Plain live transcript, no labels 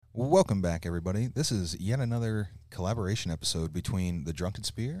Welcome back, everybody. This is yet another collaboration episode between the Drunken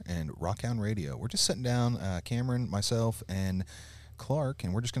Spear and RockHound Radio. We're just sitting down, Cameron, myself, and Clark,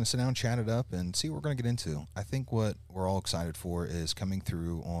 and we're just going to sit down and chat it up and see what we're going to get into. I think what we're all excited for is coming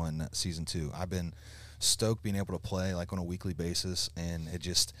through on Season 2. I've been stoked being able to play like on a weekly basis, and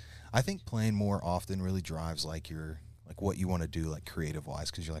I think playing more often really drives like what you want to do like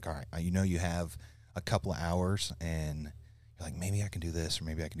creative-wise, because you're like, all right, you have a couple of hours, and like, maybe I can do this or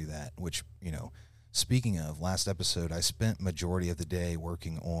maybe I can do that, which, speaking of, last episode, I spent majority of the day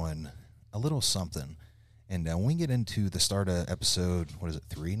working on a little something. And when we get into the start of episode,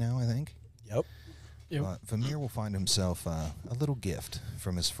 3 now, I think? Yep. Vamir will find himself a little gift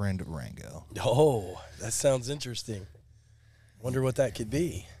from his friend Rango. Oh, that sounds interesting. Wonder what that could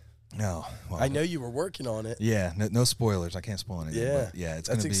be. No. Well, I know you were working on it. Yeah, no spoilers. I can't spoil anything. Yeah, but yeah,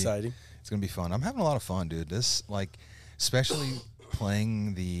 that's exciting. It's going to be fun. I'm having a lot of fun, dude. This, especially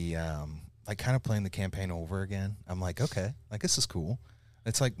playing the kind of playing the campaign over again. I'm like, okay, this is cool.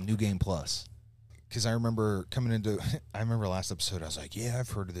 It's like New Game Plus. Because I remember last episode, I was like, yeah,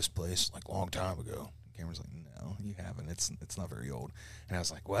 I've heard of this place like a long time ago. Cameron's like, no, you haven't. It's not very old. And I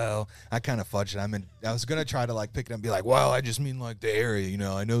was like, well, I kind of fudged it. I was going to try to pick it up and be like, well, I just mean the area,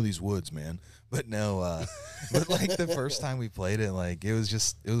 I know these woods, man. But no, but the first time we played it,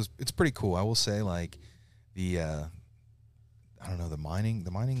 it's pretty cool. I will say I don't know, the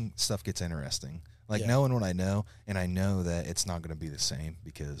mining stuff gets interesting. Knowing what I know, and I know that it's not going to be the same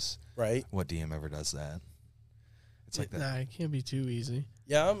because what DM ever does that? It's like that. Nah, it can't be too easy.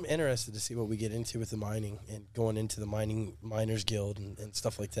 Yeah, I'm interested to see what we get into with the mining and going into the miners guild and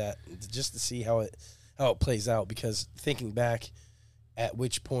stuff like that, just to see how it plays out. Because thinking back at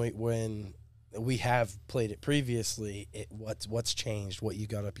which point when we have played it previously, what's changed, what you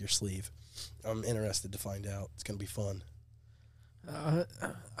got up your sleeve. I'm interested to find out. It's going to be fun.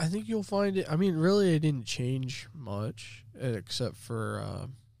 I think you'll find it. I mean, really, it didn't change much except for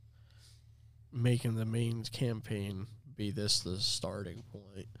making the main campaign be the starting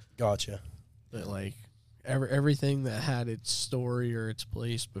point. Gotcha. That everything that had its story or its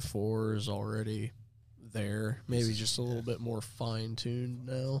place before is already there. Maybe just a little bit more fine tuned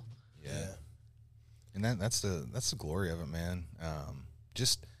now. Yeah. And that's the glory of it, man.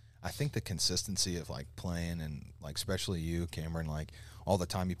 I think the consistency of playing and especially you, Cameron, all the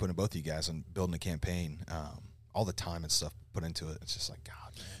time you put in both of you guys on building a campaign, all the time and stuff put into it. It's just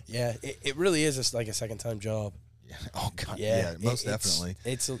God, man. Yeah, it really is just a second time job. Yeah. Oh God. Yeah. Most definitely.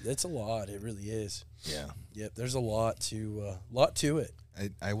 It's a lot. It really is. Yeah. Yep. There's a lot to it.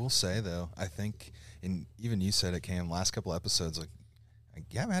 I will say though, I think, and even you said it, Cam, last couple episodes,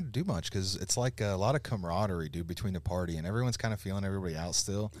 you haven't had to do much because it's a lot of camaraderie, dude, between the party, and everyone's kind of feeling everybody out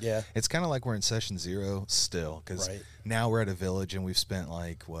still. Yeah. It's kind of like we're in session 0 still because now we're at a village and we've spent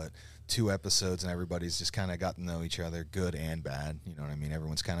 2 episodes and everybody's just kind of got to know each other, good and bad. You know what I mean?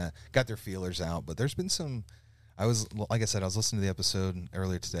 Everyone's kind of got their feelers out, but there's been some. I was listening to the episode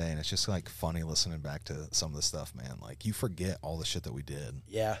earlier today, and it's just funny listening back to some of the stuff, man. You forget all the shit that we did.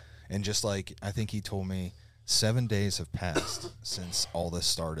 Yeah. And just I think he told me 7 days have passed since all this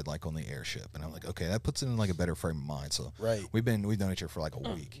started, on the airship, and I'm like, okay, that puts it in a better frame of mind. So we've known each other for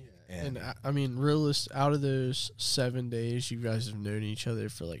a week. Yeah. And I mean, out of those 7 days, you guys have known each other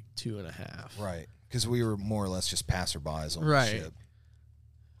for 2.5. Right. Because we were more or less just passerbys on the ship.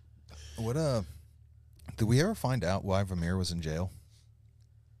 What did we ever find out why Vamir was in jail?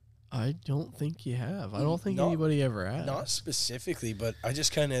 I don't think you have. I don't think anybody ever asked. Not specifically, but I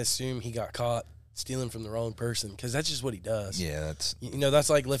just kind of assume he got caught stealing from the wrong person because that's just what he does. Yeah, that's that's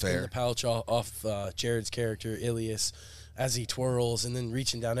lifting fair. The pouch off Jared's character Ilias as he twirls and then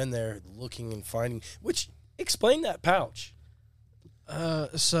reaching down in there looking and finding. Which explain that pouch.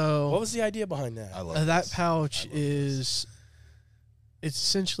 So what was the idea behind that? I love that pouch is it's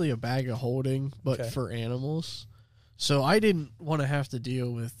essentially a bag of holding, but for animals. So I didn't want to have to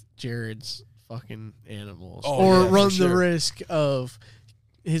deal with Jared's fucking animals run the risk of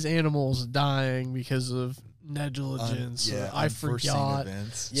his animals dying because of negligence. I forgot.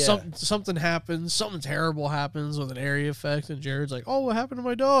 Something happens. Something terrible happens with an area effect, and Jared's like, "Oh, what happened to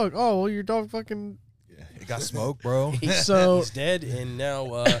my dog? Oh, well, your dog fucking it got smoked, bro." So he's dead, and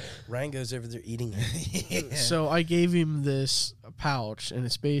now Rango's over there eating it. So I gave him this pouch, and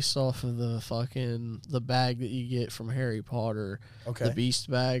it's based off of the bag that you get from Harry Potter, the Beast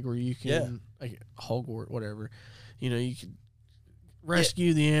bag, where you can Hogwarts, whatever, you can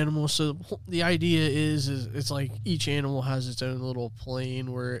rescue the animal. So the idea is it's each animal has its own little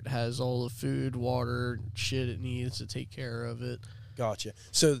plane where it has all the food, water, shit it needs to take care of it. Gotcha.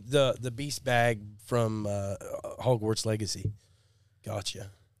 So the beast bag from Hogwarts Legacy.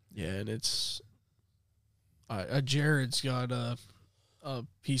 Gotcha. Yeah, and it's Jared's got a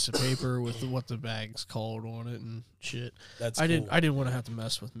piece of paper with what the bag's called on it and shit. That's I cool. didn't want to have to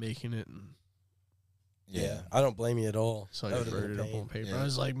mess with making it, and yeah, I don't blame you at all. so I just wrote it up on paper. Yeah. I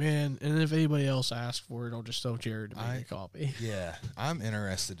was like, man, and if anybody else asks for it, I'll just tell Jared to make a copy. Yeah, I'm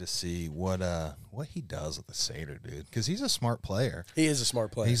interested to see what he does with the satyr, dude, because he's a smart player. He is a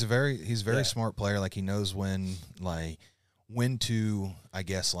smart player. He's a very smart player. Like, he knows when to, I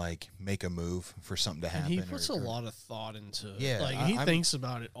guess, like, make a move for something to happen. And he puts a lot of thought into it. Yeah, like he thinks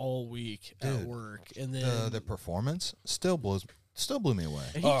about it all week at work, and then the performance still blew me away.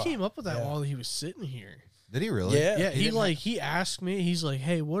 and he came up with that while he was sitting here. Did he really? Yeah. Yeah, he asked me. He's like,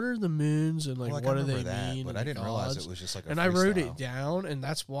 "Hey, what are the moons and like Well, what do they mean?" But and I the didn't realize gods? it was just like a And I wrote freestyle. it down, and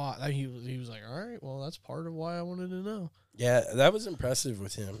that's why he was like, "All right, well, that's part of why I wanted to know." Yeah, that was impressive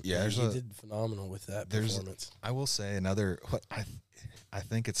with him. Yeah, he did phenomenal with that performance. I will say what I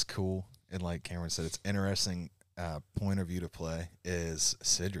think it's cool, and like Cameron said, it's interesting point of view to play is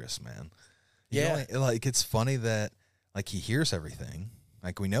Sidrus, man. Yeah. Like, it's funny that, like, he hears everything.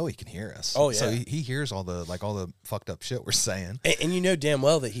 Like, we know he can hear us. Oh, yeah. So he hears all the fucked up shit we're saying. And you know damn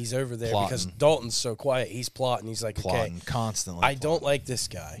well that he's over there Plotting. because Dalton's so quiet. He's plotting. He's like, Plotting, okay, constantly. I don't like this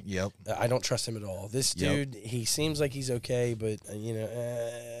guy. Yep. I don't trust him at all. This dude, he seems like he's okay, but,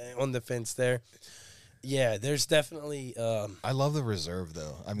 on the fence there. Yeah, there's definitely... I love the reserve,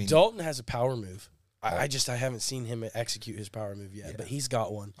 though. I mean... Dalton has a power move. I haven't seen him execute his power move yet, but he's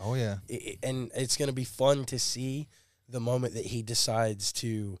got one. Oh, yeah. And it's going to be fun to see the moment that he decides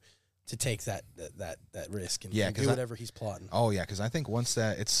to take that risk and do whatever he's plotting. Oh, yeah, because I think once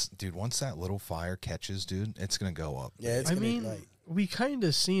that little fire catches, dude, it's going to go up. Yeah, it's going to ignite. We kind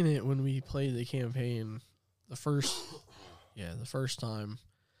of seen it when we played the campaign the first time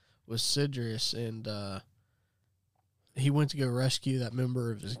was Sidrus, and he went to go rescue that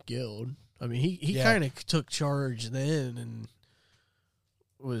member of his guild. I mean, he kind of took charge then and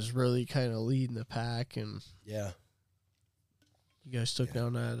was really kind of leading the pack, and yeah. You guys took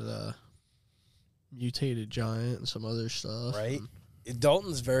down that mutated giant and some other stuff. Right.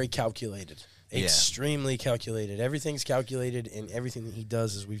 Dalton's very calculated. Extremely calculated. Everything's calculated, and everything that he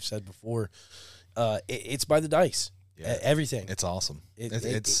does, as we've said before, it's by the dice. Yeah. Everything. It's awesome.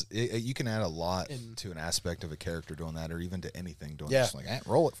 You can add a lot to an aspect of a character doing that, or even to anything doing just like,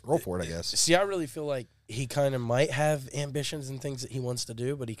 roll for it, I guess. See, I really feel like he kind of might have ambitions and things that he wants to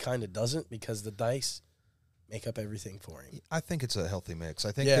do, but he kind of doesn't because the dice make up everything for him. I think it's a healthy mix.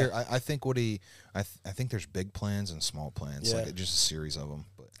 I think I think there's big plans and small plans, like just a series of them.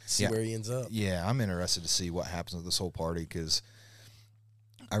 But see where he ends up. Yeah, I'm interested to see what happens with this whole party, because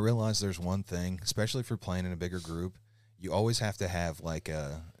I realize there's one thing, especially if you're playing in a bigger group, you always have to have like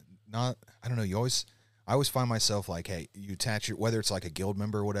I always find myself like, hey, you attach whether it's like a guild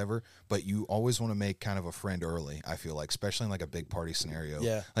member or whatever, but you always want to make kind of a friend early, I feel like, especially in like a big party scenario.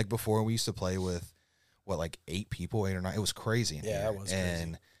 Yeah. Like before, we used to play with, 8 people, 8 or 9. It was crazy in here. That was crazy.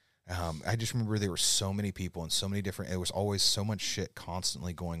 And I just remember there were so many people and so many different, it was always so much shit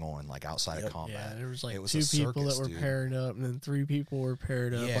constantly going on, like outside of combat. Yeah, there was like it was 2 people circus, that were dude. paired up, and then 3 people were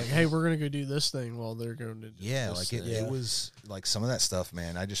paired up. Like, hey, we're going to go do this thing while they're going to do this thing. It was like some of that stuff,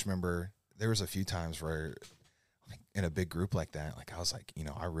 man. I just remember there was a few times where, like, in a big group like that, like I was like,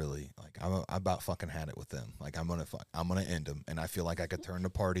 I really, like, I about fucking had it with them. Like, I'm gonna end them, and I feel like I could turn the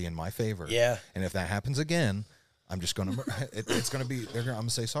party in my favor. Yeah. And if that happens again, I'm just gonna, it's gonna be, I'm gonna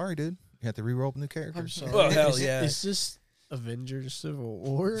say, sorry, dude. You have to re-roll up new characters. I'm sorry. Well, hell yeah. Is this Avengers Civil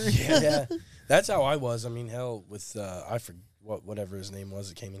War? Yeah. That's how I was. I mean, hell, with I forget whatever his name was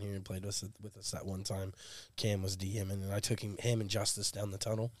that came in here and played with us that one time. Cam was DMing, and I took him and Justice down the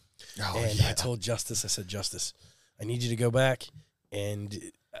tunnel. I told Justice, I said, Justice, I need you to go back, and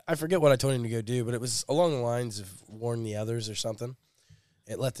I forget what I told him to go do, but it was along the lines of warn the others or something.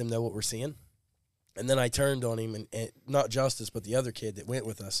 It let them know what we're seeing. And then I turned on him, and not Justice, but the other kid that went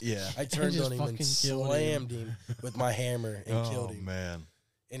with us. Yeah. I turned on him and slammed him with my hammer and killed him. Oh, man.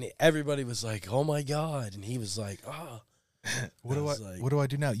 And everybody was like, oh, my God. And he was like, oh. What do I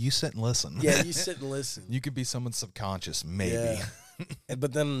do now? You sit and listen. Yeah, you sit and listen. You could be someone's subconscious, maybe. Yeah.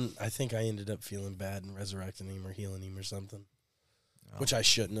 But then I think I ended up feeling bad and resurrecting him or healing him or something. Which I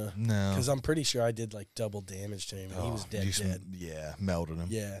shouldn't have. No. Because I'm pretty sure I did like double damage to him, and he was dead. Yeah, melted him.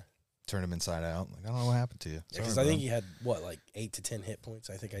 Yeah. Turned him inside out. Like, I don't know what happened to you. Because I think he had, like 8 to 10 hit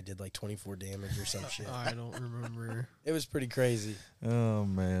points. I think I did like 24 damage or some shit. I don't remember. It was pretty crazy. Oh,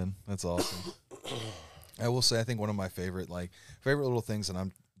 man. That's awesome. I will say, I think one of my favorite little things that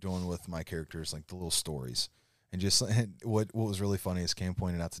I'm doing with my characters, like the little stories. And just what was really funny is Cam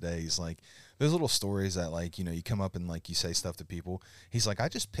pointed out today, he's like, there's little stories that, like, you know, you come up and, like, you say stuff to people. He's like, I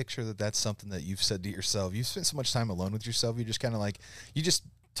just picture that that's something that you've said to yourself. You've spent so much time alone with yourself. You just kind of, like, you just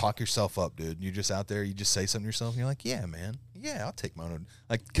talk yourself up, dude. You're just out there. You just say something to yourself, and you're like, yeah, man. Yeah, I'll take my own,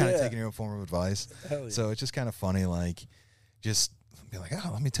 like, kind of taking your own form of advice. Hell yeah. So it's just kind of funny, like, just be like,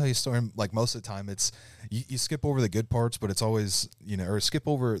 oh, let me tell you a story. Like, most of the time it's you skip over the good parts, but it's always, you know, or skip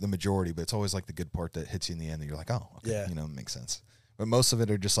over the majority, but it's always like the good part that hits you in the end, and you're like, oh, okay, yeah, you know, it makes sense. But most of it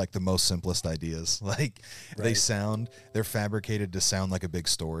are just like the most simplest ideas. Like, they're fabricated to sound like a big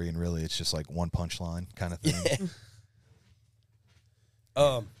story, and really it's just like one punchline kind of thing.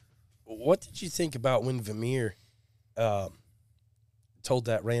 Yeah. What did you think about when Vamir told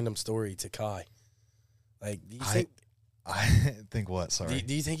that random story to Kai? Like, do you think? I think what? Sorry.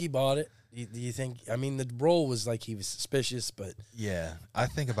 Do you think he bought it? Do you think? I mean, the role was like he was suspicious, but yeah, I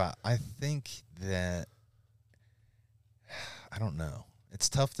think that. I don't know. It's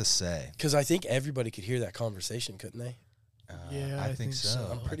tough to say. Because I think everybody could hear that conversation, couldn't they? Yeah, I think so.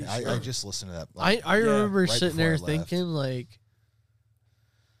 I'm pretty sure. I just listened to that. Like, I remember right sitting there before I left. thinking, like,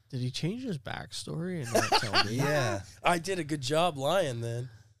 did he change his backstory and not tell me? Yeah. I did a good job lying then.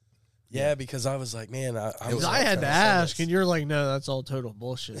 Yeah, because I was like, man, I had to ask, and you're like, no, that's all total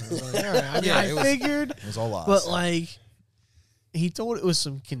bullshit. I was like, all right. I figured. It was all lies. But, like, he told it was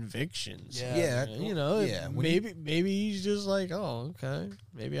some convictions. Yeah. You know, yeah, maybe he's just like, oh, okay.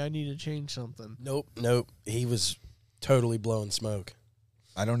 Maybe I need to change something. Nope. He was totally blowing smoke.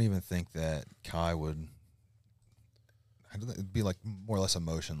 I don't even think that Kai would. It'd be like more or less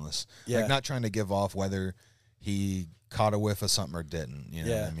emotionless. Yeah. Like, not trying to give off whether he caught a whiff of something or didn't. You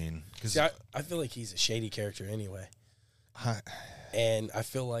know what I mean? Because I feel like he's a shady character anyway. And I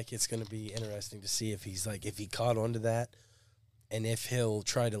feel like it's going to be interesting to see if he's like, if he caught onto that, and if he'll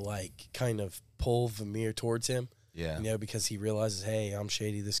try to, like, kind of pull Vamir towards him. Yeah. You know, because he realizes, hey, I'm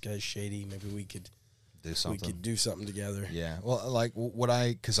shady, this guy's shady, maybe we could do something. We could do something together. Yeah. Well, like,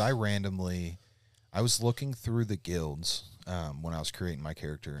 because I was looking through the guilds when I was creating my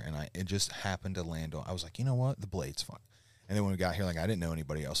character, and it just happened to land on, I was like, you know what? The Blade's fun. And then when we got here, like, I didn't know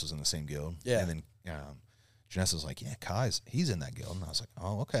anybody else was in the same guild. Yeah. And then Janessa was like, yeah, he's in that guild. And I was like,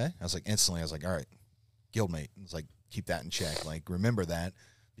 oh, okay. I was like, instantly, I was like, all right, guildmate. I was like, keep that in check. Like, remember that,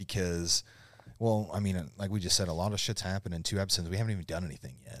 because, well, I mean, like we just said, a lot of shit's happened in 2 episodes. We haven't even done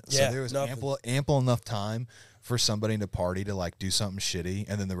anything yet. Yeah, so there was ample enough time for somebody in the party to, like, do something shitty,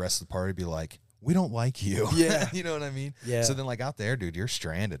 and then the rest of the party be like, we don't like you. Yeah. You know what I mean? Yeah. So then, like, out there, dude, you're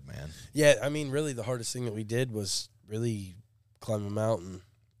stranded, man. Yeah, I mean, really, the hardest thing that we did was really climb a mountain.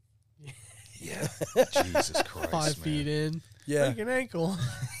 Yeah. Jesus Christ, 5 feet in. Yeah. Break an ankle.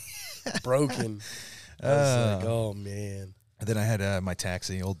 Broken. I was like, oh, man. And then I had my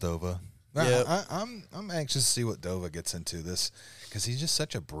taxi, old Dova. Yeah. I'm anxious to see what Dova gets into this, because he's just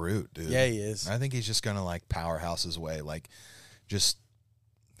such a brute, dude. Yeah, he is. I think he's just gonna, like, powerhouse his way. Like, just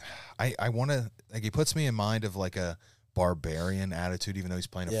I want to, like, he puts me in mind of, like, a barbarian attitude, even though he's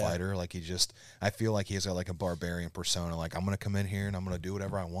playing a fighter. Like, I feel like he's got, like, a barbarian persona. Like, I'm gonna come in here and I'm gonna do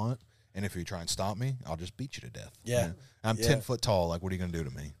whatever I want, and if you try and stop me, I'll just beat you to death. Yeah. You know? I'm 10 foot tall. Like, what are you gonna do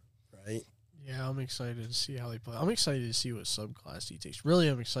to me? Right. Yeah, I'm excited to see how they play. I'm excited to see what subclass he takes. Really,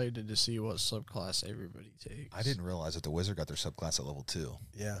 I'm excited to see what subclass everybody takes. I didn't realize that the wizard got their subclass at level 2.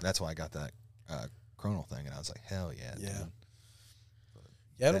 Yeah. That's why I got that chronal thing, and I was like, hell yeah, Yeah. dude.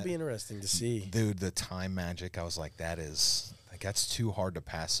 Yeah, it'll be interesting to see. Dude, the time magic, I was like, that's too hard to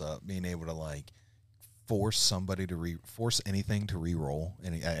pass up. Being able to, like, force somebody to force anything to re-roll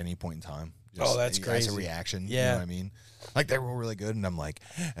at any point in time. Just, that's crazy. As a reaction. Yeah. You know what I mean? Like, they roll really good, and I'm like,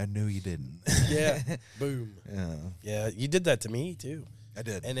 I knew you didn't. Yeah. Boom. Yeah. Yeah, you did that to me, too. I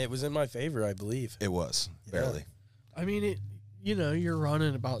did. And it was in my favor, I believe. It was. Yeah. Barely. I mean, you're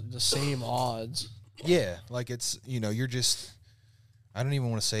running about the same odds. Yeah. Like, it's, you're just, I don't even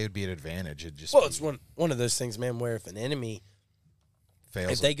want to say it would be an advantage. It just. Well, it's one of those things, man, where if an enemy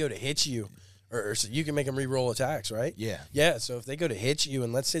fails, if they go to hit you, or so you can make them re-roll attacks, right? Yeah. Yeah, so if they go to hit you,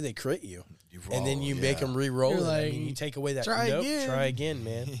 and let's say they crit you, and then you make them re-roll it, like, I mean, you take away that. Try again,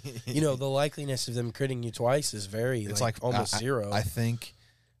 man. The likeliness of them critting you twice is it's like almost zero. I think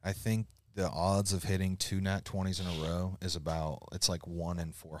the odds of hitting 2 nat 20s in a row is about, it's like 1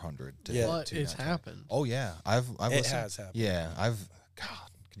 in 400. Yeah. But it's happened. Oh yeah, I've it has happened. Yeah, God,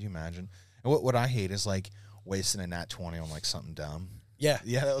 could you imagine? And what I hate is, like, wasting a nat 20 on, like, something dumb. Yeah.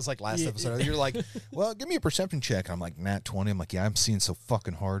 Yeah, that was like last episode. You're like, well, give me a perception check. And I'm like, nat 20. I'm like, yeah, I'm seeing so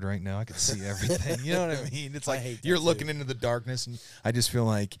fucking hard right now. I can see everything. You know what I mean? It's like you're looking into the darkness, and I just feel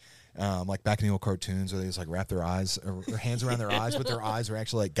like back in the old cartoons where they just like wrap their eyes or their hands around their eyes, but their eyes are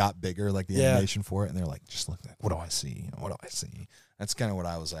actually like got bigger, like the animation for it, and they're like, just look at what do I see? What do I see? That's kind of what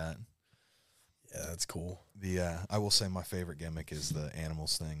I was at. Yeah, that's cool. I will say my favorite gimmick is the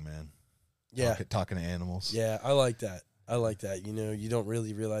animals thing, man. Yeah, talking to animals. Yeah, I like that. You know, you don't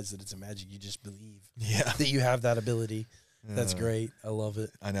really realize that it's a magic. You just believe that you have that ability. That's great. I love it.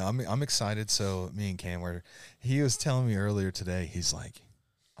 I know. I'm excited. So me and Cam he was telling me earlier today, he's like,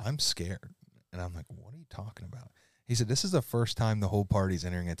 I'm scared. And I'm like, what are you talking about? He said, this is the first time the whole party's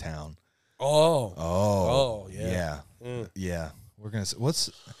entering a town. Oh, yeah. Yeah. We're going to, what's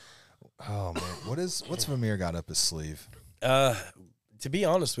Vermeer got up his sleeve? To be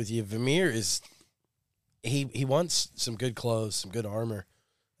honest with you, Vermeer is, he wants some good clothes, some good armor.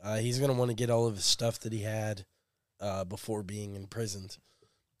 He's going to want to get all of his stuff that he had before being imprisoned.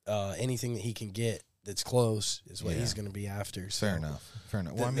 Anything that he can get that's close is what he's going to be after. So. Fair enough.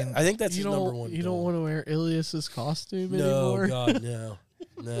 Well, I mean, I think that's his number one. You don't want to wear Ilias's costume anymore? No, God, no.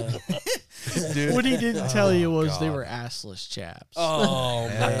 Dude. What he didn't tell you was they were assless chaps. Oh,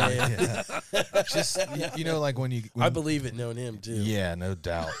 man. Just, you know, like when I believe it knowing him, too. Yeah, no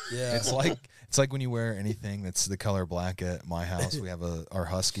doubt. Yeah. It's like when you wear anything that's the color black at my house. We have our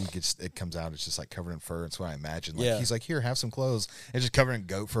husky. It comes out. It's just like covered in fur. It's what I imagine. Like, he's like, here, have some clothes. It's just covered in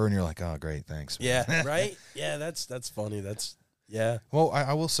goat fur, and you're like, oh, great, thanks. Yeah, right? Yeah, that's funny. Yeah. Well,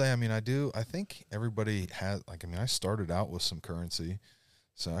 I will say, I mean, I think everybody has, like, I mean, I started out with some currency,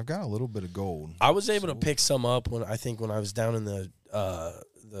 so I've got a little bit of gold. I was able to pick some up when I was down in the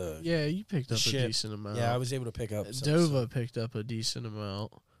yeah, you picked up ship. A decent amount. Yeah, I was able to pick up some. Dova picked up a decent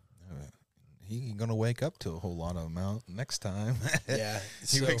amount. He's going to wake up to a whole lot of amount next time. Yeah.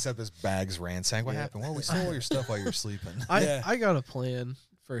 He wakes up, his bag's ransacked. What happened? Well, we stole all your stuff while you were sleeping. I got a plan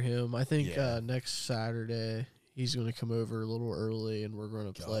for him. I think next Saturday he's going to come over a little early, and we're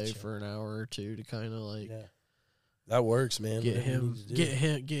going to play for an hour or two to kind of like that works, man. Get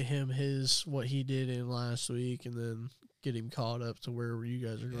him his what he did in last week, and then get him caught up to where you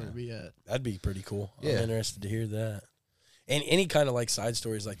guys are going to be at. That'd be pretty cool. I'm interested to hear that. And any kind of like side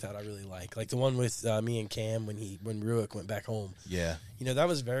stories like that, I really like the one with me and Cam when Ruick went back home. Yeah, you know, that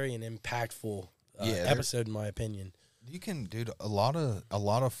was very an impactful episode in my opinion. You can, dude, a lot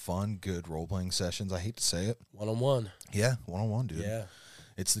of fun, good role playing sessions. I hate to say it, 1-on-1. Yeah, 1-on-1, dude. Yeah,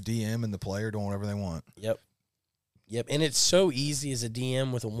 it's the DM and the player doing whatever they want. Yep, and it's so easy as a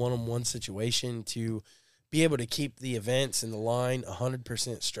DM with a 1-on-1 situation to be able to keep the events and the line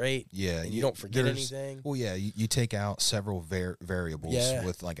 100% straight. Yeah. And you don't forget anything. Well, yeah, you take out several variables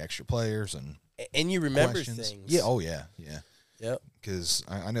with like extra players and you remember questions. Things. Yeah. Oh, yeah. Yeah. Yep. Because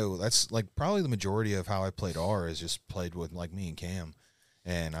I know that's like probably the majority of how I played R is just played with like me and Cam.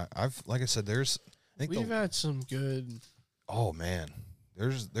 And I've, like I said, we've had some good. Oh, man.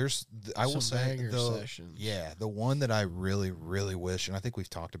 There's I will say sessions. Yeah. The one that I really, really wish, and I think we've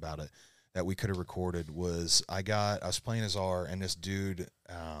talked about it, that we could have recorded was I was playing as R, and this dude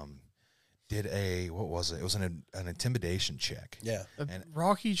did what was it? It was an intimidation check. Yeah. And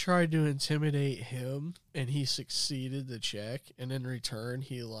Rocky tried to intimidate him, and he succeeded the check, and in return,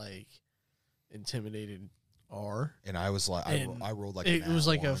 he like intimidated R. And I was like, I rolled like it was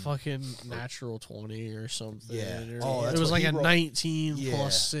like a fucking natural 20 or something. Yeah. It was like a 19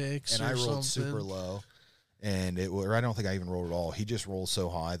 plus 6 and or I rolled something. super low. And I don't think I even rolled at all. He just rolled so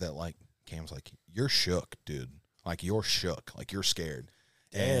high that like Cam's like, you're shook, dude. Like, you're shook. Like, you're scared.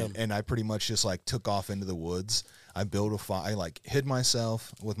 Damn. And I pretty much just like took off into the woods. I built a fire. I like hid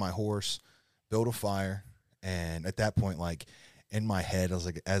myself with my horse, built a fire. And at that point, like in my head, I was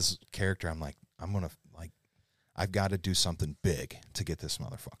like, as character, I'm like, I've got to do something big to get this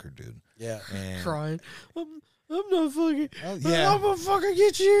motherfucker, dude. Yeah. And crying. I'm not fucking. Oh, yeah. I'm gonna fucking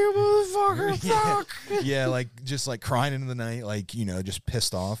get you, motherfucker. Fuck. Yeah, like just like crying into the night, like, you know, just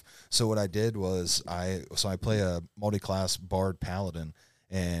pissed off. So what I did was I play a multi-class bard paladin,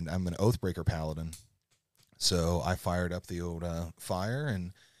 and I'm an Oathbreaker paladin. So I fired up the old fire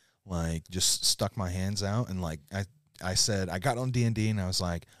and like just stuck my hands out, and like I said, I got on D&D and I was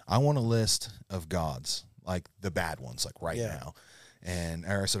like, I want a list of gods, like the bad ones, like now. And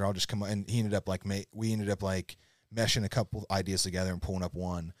I said, I'll just come on. And he ended up like, we ended up like meshing a couple ideas together and pulling up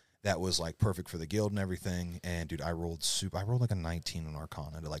one that was like perfect for the guild and everything. And dude, I rolled like a 19 on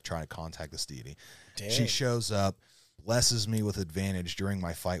Arcana to like try to contact this deity. Damn. She shows up, blesses me with advantage during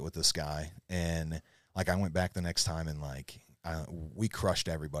my fight with this guy. And like, I went back the next time and like, we crushed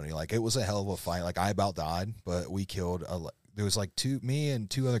everybody. Like, it was a hell of a fight. Like, I about died, but we killed there was like me and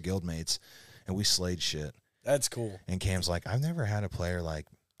two other guildmates, and we slayed shit. That's cool. And Cam's like, I've never had a player like,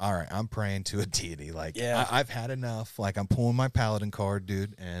 all right, I'm praying to a deity. Like, yeah. I've had enough. Like, I'm pulling my paladin card,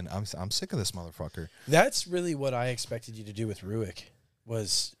 dude, and I'm sick of this motherfucker. That's really what I expected you to do with Ruik,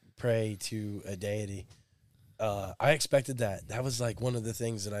 was pray to a deity. I expected that. That was like one of the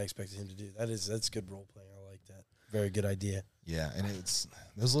things that I expected him to do. That's good role playing. I like that. Very good idea. Yeah, and it's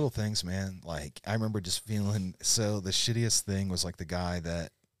those little things, man. Like, I remember just feeling, so the shittiest thing was like the guy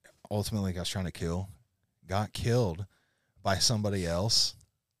that ultimately I was trying to kill got killed by somebody else,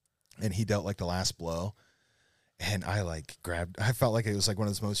 and he dealt like the last blow, and I felt like it was like one of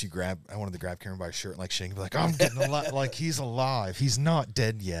those moments I wanted to grab Cameron by his shirt and like shake him, like, I'm getting alive, like he's alive, he's not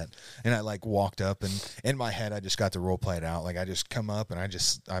dead yet. And I like walked up, and in my head I just got to role play it out. Like, I just come up and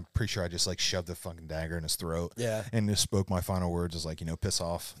I'm pretty sure I just like shoved the fucking dagger in his throat, and just spoke my final words as like, piss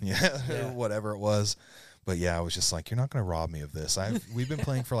off, whatever it was. But yeah, I was just like, you're not going to rob me of this. We've been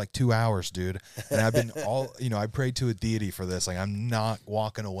playing for like 2 hours, dude. And I've been I prayed to a deity for this. Like, I'm not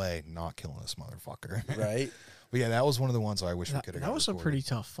walking away, not killing this motherfucker. Right. But yeah, that was one of the ones I wish we could have. That was a pretty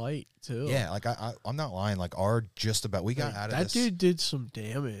tough fight too. Yeah, like I'm not lying. Like, we got out of that this. That dude did some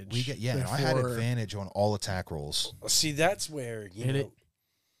damage. And I had advantage on all attack rolls. See, that's where,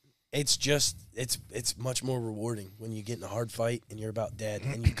 it's just it's much more rewarding when you get in a hard fight and you're about dead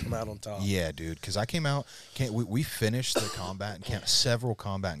and you come out on top. Yeah, dude, because I came out. We finished the combat and several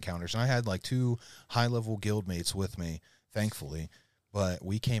combat encounters, and I had like 2 high-level guildmates with me, thankfully. But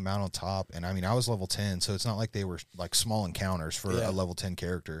we came out on top, and I mean, I was level 10, so it's not like they were like small encounters for a level 10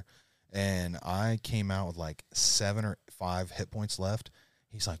 character. And I came out with like 7 or 5 hit points left.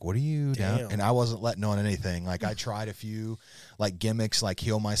 He's like, what are you down? And I wasn't letting on anything. Like, I tried a few like gimmicks, like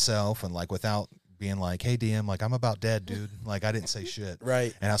heal myself, and like without being like, hey DM, like, I'm about dead, dude. Like, I didn't say shit.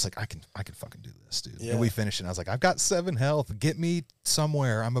 Right. And I was like, I can fucking do this, dude. Yeah. And we finished it. And I was like, I've got 7 health. Get me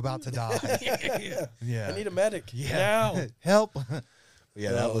somewhere. I'm about to die. Yeah. I need a medic. Yeah. Now. Help.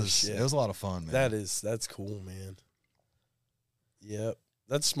 Yeah, it was a lot of fun, man. That's cool, man. Yep.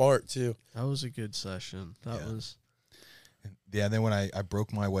 That's smart too. That was a good session. That was. Yeah, and then when I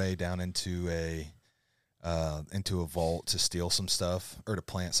broke my way down into a vault to steal some stuff or to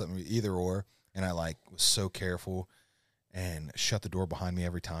plant something, either or, and I like was so careful and shut the door behind me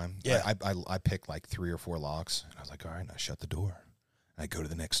every time. Yeah, I picked like 3 or 4 locks, and I was like, all right, I shut the door. I go to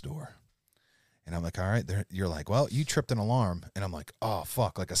the next door. And I'm like, all right, you're like, well, you tripped an alarm. And I'm like, oh,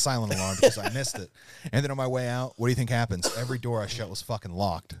 fuck, like a silent alarm because I missed it. And then on my way out, what do you think happens? Every door I shut was fucking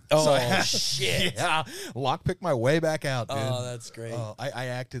locked. Oh, shit. Yeah, lockpicked my way back out, dude. Oh, that's great. I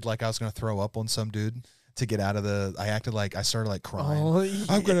acted like I was going to throw up on some dude to get out of I acted like I started like crying. Oh,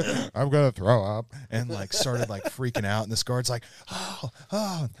 yeah. I'm gonna throw up, and like started like freaking out. And this guard's like,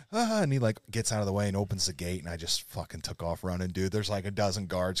 and he like gets out of the way and opens the gate, and I just fucking took off running, dude. There's like a dozen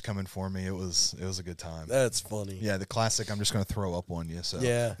guards coming for me. It was a good time. That's funny. Yeah, the classic. I'm just gonna throw up on you. So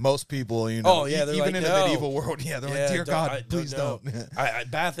yeah, most people, oh yeah, they're even like, in the medieval world, they're like, dear God, please don't. I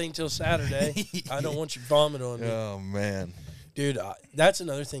bath ain't till Saturday. I don't want you vomit on me. Oh man. Dude, that's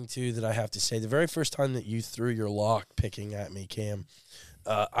another thing, too, that I have to say. The very first time that you threw your lock picking at me, Cam,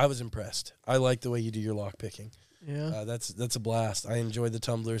 I was impressed. I like the way you do your lock picking. Yeah. That's a blast. I enjoyed the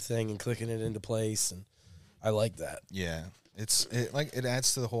tumbler thing and clicking it into place, and I like that. Yeah. It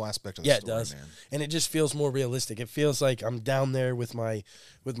adds to the whole aspect of the story, it does. Man. And it just feels more realistic. It feels like I'm down there with my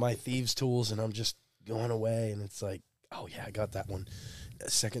thieves' tools, and I'm just going away, and it's like, oh, yeah, I got that one.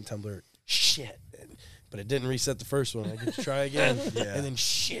 Second tumbler, shit. But it didn't reset the first one. I get to try again. And then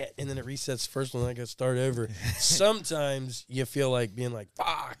shit. And then it resets the first one. And I got to start over. Sometimes you feel like being like,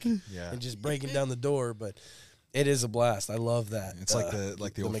 fuck. Yeah. And just breaking down the door. But it is a blast. I love that. It's like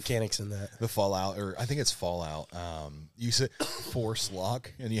the old mechanics in that. The Fallout, or I think it's Fallout. You said force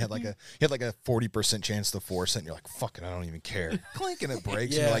lock, and you had like a 40% chance to force it, and you're like, fuck it, I don't even care. Clink, and it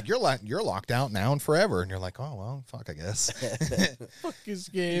breaks. And you're like, you're locked out now and forever. And you're like, oh well, fuck, I guess. Fuck this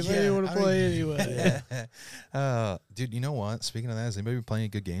game. I didn't want to play anyway. Dude, you know what? Speaking of that, has anybody been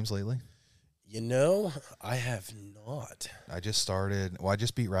playing good games lately? I have not. I just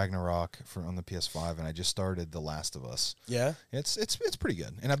beat Ragnarok on the PS5, and I just started The Last of Us. Yeah? It's pretty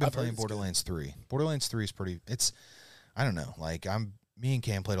good. And I've been playing Borderlands 3. Borderlands 3 is I don't know, like me and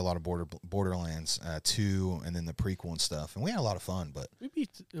Cam played a lot of Borderlands 2 and then the prequel and stuff, and we had a lot of fun, but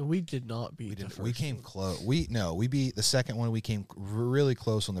we did not beat the first we came close. We beat the second one. We came really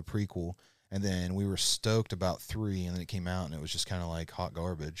close on the prequel, and then we were stoked about 3, and then it came out and it was just kind of like hot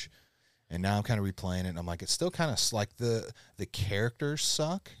garbage. And now I'm kind of replaying it, and I'm like, it's still kind of like the characters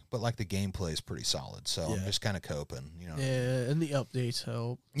suck, but like the gameplay is pretty solid. So I'm just kind of coping, you know. Yeah, and the updates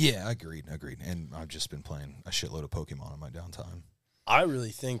help. Yeah, agreed. And I've just been playing a shitload of Pokemon in my downtime. I really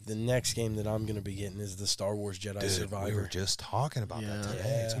think the next game that I'm going to be getting is the Star Wars Jedi Survivor. We were just talking about that today.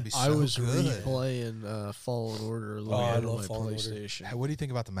 Yeah. It's going to be so I was good. replaying Fallen Order a little I bit on love my Fallen Order. PlayStation. What do you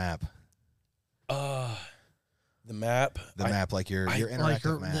think about the map? The map. The map, like your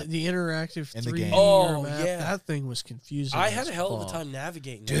interactive map. The interactive In the 3D game. Oh, map, yeah. that thing was confusing. I had as a hell of a fuck. time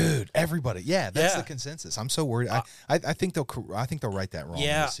navigating. Dude, everybody. Yeah, that's Yeah. the consensus. I'm so worried. I think they'll write that wrong. in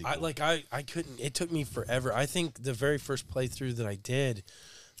Yeah, the sequel. I couldn't. It took me forever. I think the very first playthrough that I did,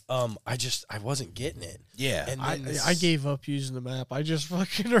 I wasn't getting it. Yeah. And then I gave up using the map. I just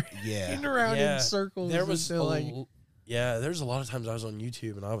fucking ran Yeah. around Yeah. in circles. There was until, there's a lot of times I was on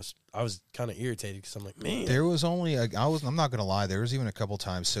YouTube and I was kind of irritated because I'm like, man, There was only I'm not gonna lie. There was even a couple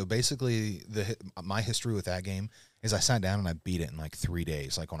times. So basically, my history with that game is I sat down and I beat it in like 3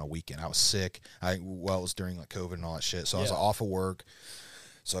 days, like on a weekend. I was sick. It was during like COVID and all that shit. So I was off of work.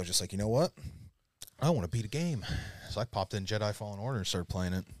 So I was just like, you know what? I want to beat a game. So I popped in Jedi Fallen Order and started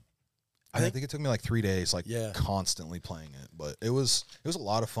playing it. I think it took me like 3 days, like constantly playing it. But it was a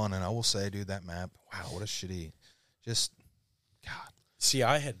lot of fun. And I will say, dude, that map, wow, what a shitty, just God. See,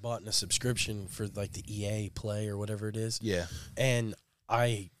 I had bought a subscription for like the EA Play or whatever it is. Yeah. And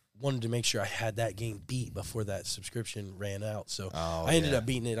I wanted to make sure I had that game beat before that subscription ran out. So I ended up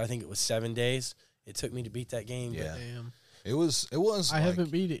beating it. I think it was 7 days. It took me to beat that game. Yeah. damn. It was. I haven't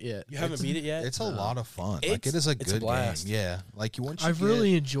beat it yet. You haven't beat it yet? It's a lot of fun. Like It's it is a a good game. blast. Yeah. Like I've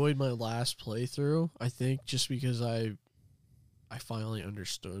really enjoyed my last playthrough. I think just because I finally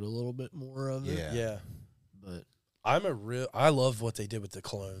understood a little bit more of it. Yeah. Yeah. But I love what they did with the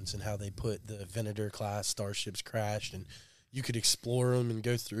clones and how they put the Venator class starships crashed and you could explore them and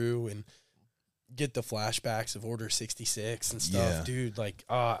go through and get the flashbacks of Order 66 and stuff. Yeah. Dude, like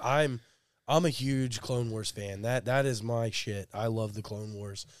I'm a huge Clone Wars fan. That is my shit. I love the Clone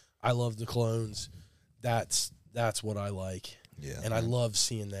Wars. I love the clones. That's what I like. Yeah. And I love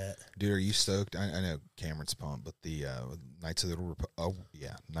seeing that. Dude, are you stoked? I know Cameron's pumped, but the Knights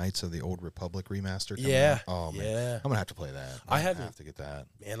of the Old Republic remaster. Yeah. Out. Oh man. Yeah. I'm gonna have to play that. I have haven't- to get that.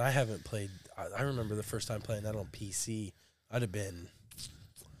 Man, I haven't played. I remember the first time playing that on PC. I'd have been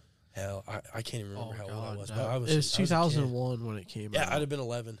hell. I can't even remember how old I was. But I was. It was I was a kid. 2001 when it came Yeah, out. I'd have been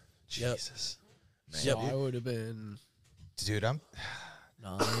 11. Yep. Jesus. So Man, I would have been dude, I'm.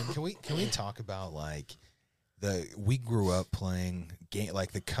 9. Can we talk about like we grew up playing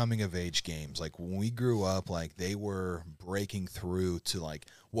like the coming of age games. Like when we grew up, like they were breaking through to like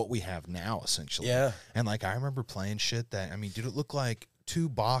what we have now essentially. Yeah. And like I remember playing shit that dude, it looked like 2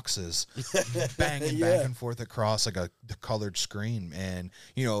 boxes banging Yeah. back and forth across like the colored screen, and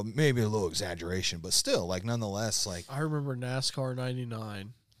maybe a little exaggeration, but still like nonetheless like I remember NASCAR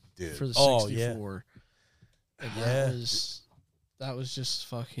 99 dude. for the Oh, 64. And Yeah. that was just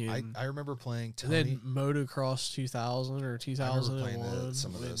fucking. I remember playing and Tony. then Motocross 2000 or 2001.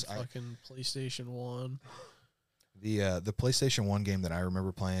 some of with those. Fucking PlayStation 1. The PlayStation 1 game that I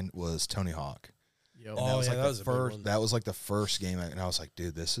remember playing was Tony Hawk. Yo, Oh, That was yeah, like that the was a big first. one. That was like the first game, and I was like,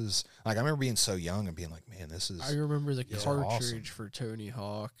 "Dude, this is like." I remember being so young and being like, "Man, this is." I remember the Yeah, cartridge for Tony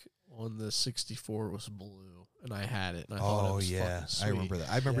Hawk on the 64 was blue, and I had it, and I thought it Oh was yeah, fucking sweet. I remember that.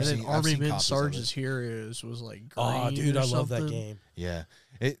 I remember And then seeing I've Army seen Men copies of it. Sergeant's Heroes was like green. Oh, dude, or I love that something. game. Yeah,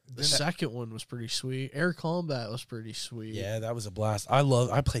 The second one was pretty sweet. Air Combat was pretty sweet. Yeah, that was a blast. I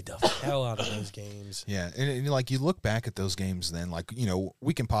played the hell out of those games. Yeah, and like you look back at those games, then like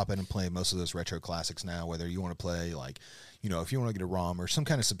we can pop in and play most of those retro classics now. Whether you want to play like, if you want to get a ROM or some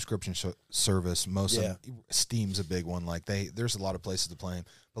kind of subscription service, Steam's a big one. Like there's a lot of places to play them.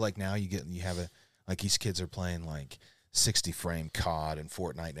 But like now you have like these kids are playing like 60 frame COD and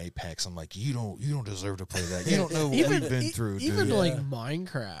Fortnite and Apex. I'm like, you don't deserve to play that. You don't know what we've been through, dude. Even like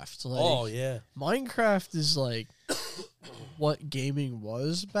Minecraft. Like, Oh yeah. Minecraft is like what gaming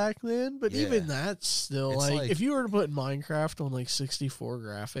was back then, but Yeah. even that's still It's like- if you were to put Minecraft on like 64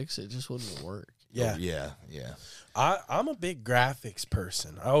 graphics, it just wouldn't work. Yeah. yeah. I'm a big graphics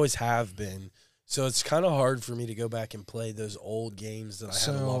person. I always have been. So it's kind of hard for me to go back and play those old games that I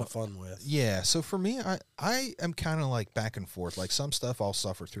had a lot of fun with. Yeah, so for me, I am kind of like back and forth. Like some stuff I'll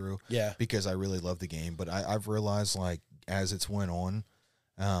suffer through, Yeah. because I really love the game. But I've realized like as it's went on,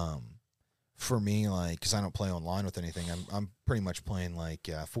 for me, like because I don't play online with anything, I'm pretty much playing like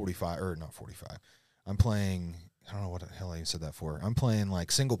 45 or not 45. I'm playing. I don't know what the hell I said that for. I'm playing like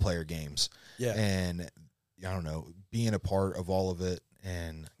single player games. Yeah. And I don't know, being a part of all of it,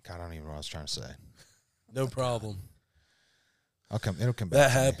 and God, I don't even know what I was trying to say. No problem. It'll come back.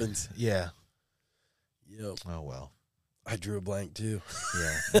 That happens. Yeah. Yep. Oh well. I drew a blank too.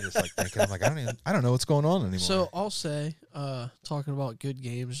 Yeah. I'm just like thinking. I'm like, I don't know what's going on anymore. So I'll say, talking about good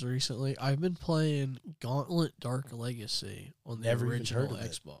games recently, I've been playing Gauntlet Dark Legacy on the original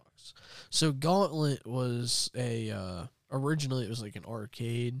Xbox. So Gauntlet was originally it was like an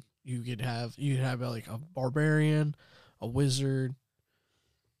arcade. You'd have like a barbarian, a wizard,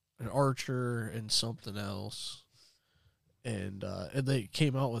 an archer, and something else. And they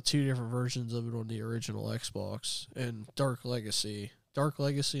came out with 2 different versions of it on the original Xbox. And Dark Legacy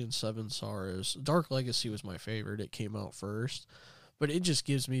and Seven Sorrows. Dark Legacy was my favorite. It came out first. But it just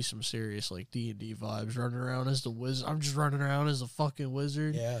gives me some serious like D&D vibes. Running around as the wizard. I'm just running around as a fucking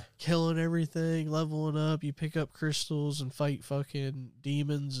wizard. Yeah. Killing everything, leveling up. You pick up crystals and fight fucking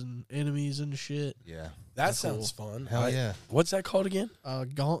demons and enemies and shit. Yeah. That sounds fun. Hell yeah. What's that called again?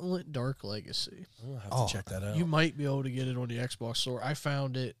 Gauntlet Dark Legacy. I'll have to check that out. You might be able to get it on the Xbox store. I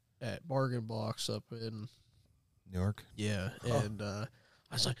found it at Bargain Box up in New York. Yeah, and I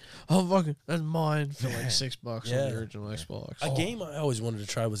was like, "Oh fucking, that's mine!" For like $6 on the original Xbox. A game I always wanted to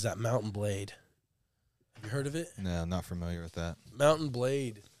try was that Mountain Blade. Have you heard of it? No, not familiar with that. Mountain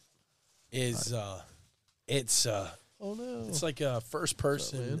Blade is it's oh no, it's like a first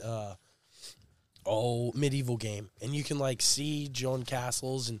person medieval game, and you can like siege on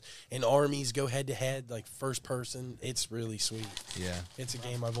castles and armies go head to head like first person. It's really sweet. Yeah, it's a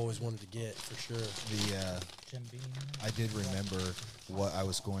game I've always wanted to get for sure. I did remember what I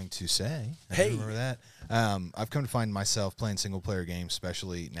was going to say. Hey, remember that? I've come to find myself playing single player games,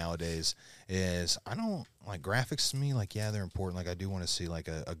 especially nowadays. Is I don't like graphics to me. Like, yeah, they're important. Like, I do want to see like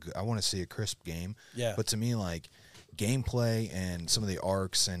I want to see a crisp game. Yeah, but to me, like gameplay and some of the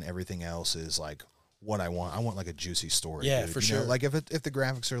arcs and everything else is like what I want. I want like a juicy story. Yeah, dude. for sure. sure. Like if the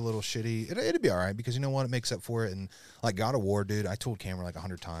graphics are a little shitty, it'd be all right because you know what, it makes up for it. And like God of War, dude, I told Cameron like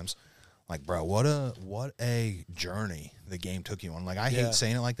 100 times, like, bro, what a journey the game took you on. Like I hate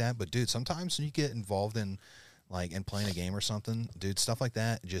saying it like that, but dude, sometimes when you get involved in like in playing a game or something, dude, stuff like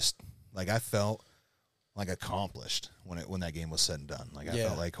that, just like I felt like accomplished when that game was said and done. Like I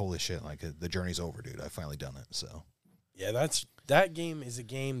felt like holy shit, like the journey's over, dude. I finally done it. So yeah, that game is a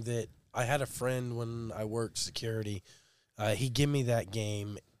game that I had a friend when I worked security. He gave me that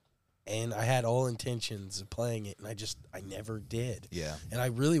game, and I had all intentions of playing it, and I never did. Yeah. And I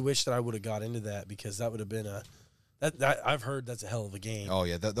really wish that I would have got into that because that would have been that I've heard that's a hell of a game. Oh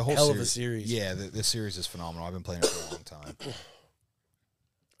yeah, the whole hell of a series. Yeah, the series is phenomenal. I've been playing it for a long time.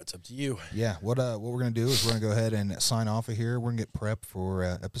 It's up to you. Yeah, what we're gonna do is we're gonna go ahead and sign off of here. We're gonna get prepped for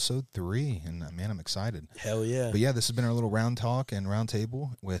episode 3, and man, I'm excited. Hell yeah! But yeah, this has been our little round talk and round table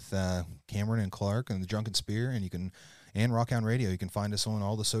with Cameron and Clark and the Drunken Spear, and RockHound Radio. You can find us on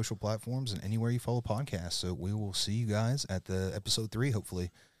all the social platforms and anywhere you follow podcasts. So we will see you guys at the episode 3, hopefully,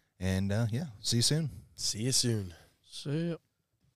 and yeah, see you soon. See you soon. See ya.